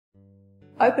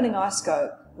Opening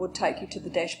iScope would take you to the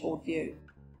dashboard view.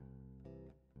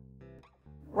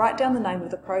 Write down the name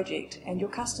of the project and your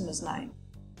customer's name.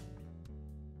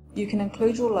 You can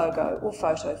include your logo or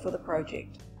photo for the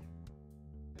project.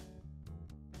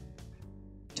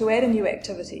 To add a new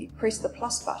activity, press the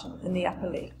plus button in the upper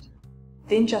left.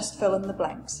 Then just fill in the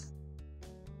blanks.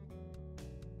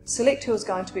 Select who is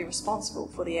going to be responsible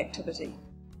for the activity.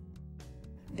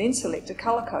 Then select a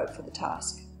colour code for the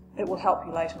task. It will help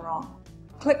you later on.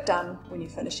 Click Done when you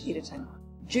finish editing.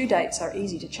 Due dates are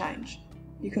easy to change.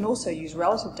 You can also use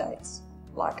relative dates,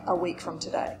 like a week from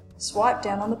today. Swipe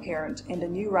down on the parent and a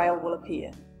new rail will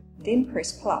appear. Then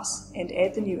press plus and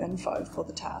add the new info for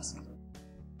the task.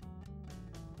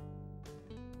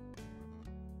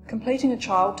 Completing a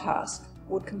child task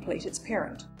would complete its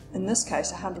parent, in this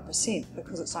case 100%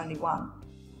 because it's only one.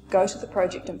 Go to the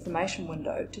project information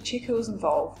window to check who is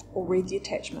involved or read the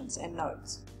attachments and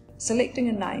notes. Selecting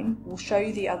a name will show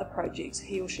you the other projects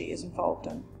he or she is involved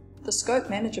in. The Scope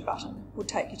Manager button will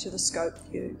take you to the Scope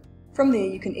view. From there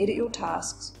you can edit your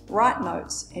tasks, write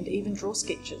notes and even draw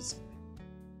sketches.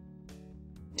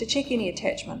 To check any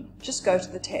attachment, just go to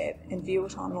the tab and view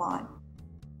it online.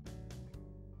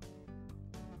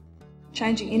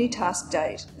 Changing any task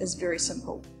date is very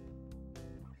simple.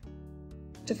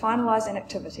 To finalise an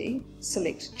activity,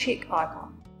 select Check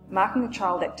icon. Marking a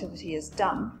child activity as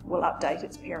done will update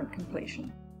its parent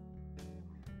completion.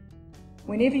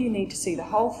 Whenever you need to see the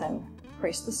whole thing,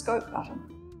 press the Scope button.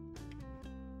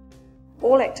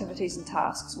 All activities and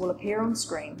tasks will appear on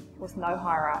screen with no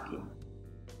hierarchy.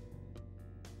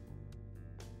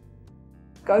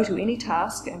 Go to any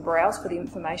task and browse for the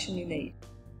information you need.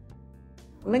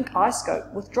 Link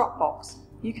iScope with Dropbox.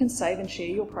 You can save and share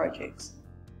your projects.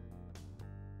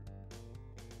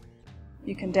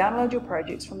 You can download your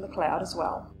projects from the cloud as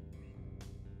well.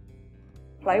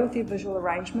 Play with your visual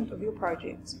arrangement of your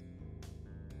projects.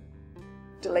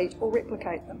 Delete or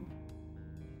replicate them.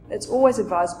 It's always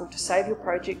advisable to save your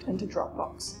project into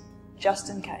Dropbox, just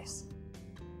in case.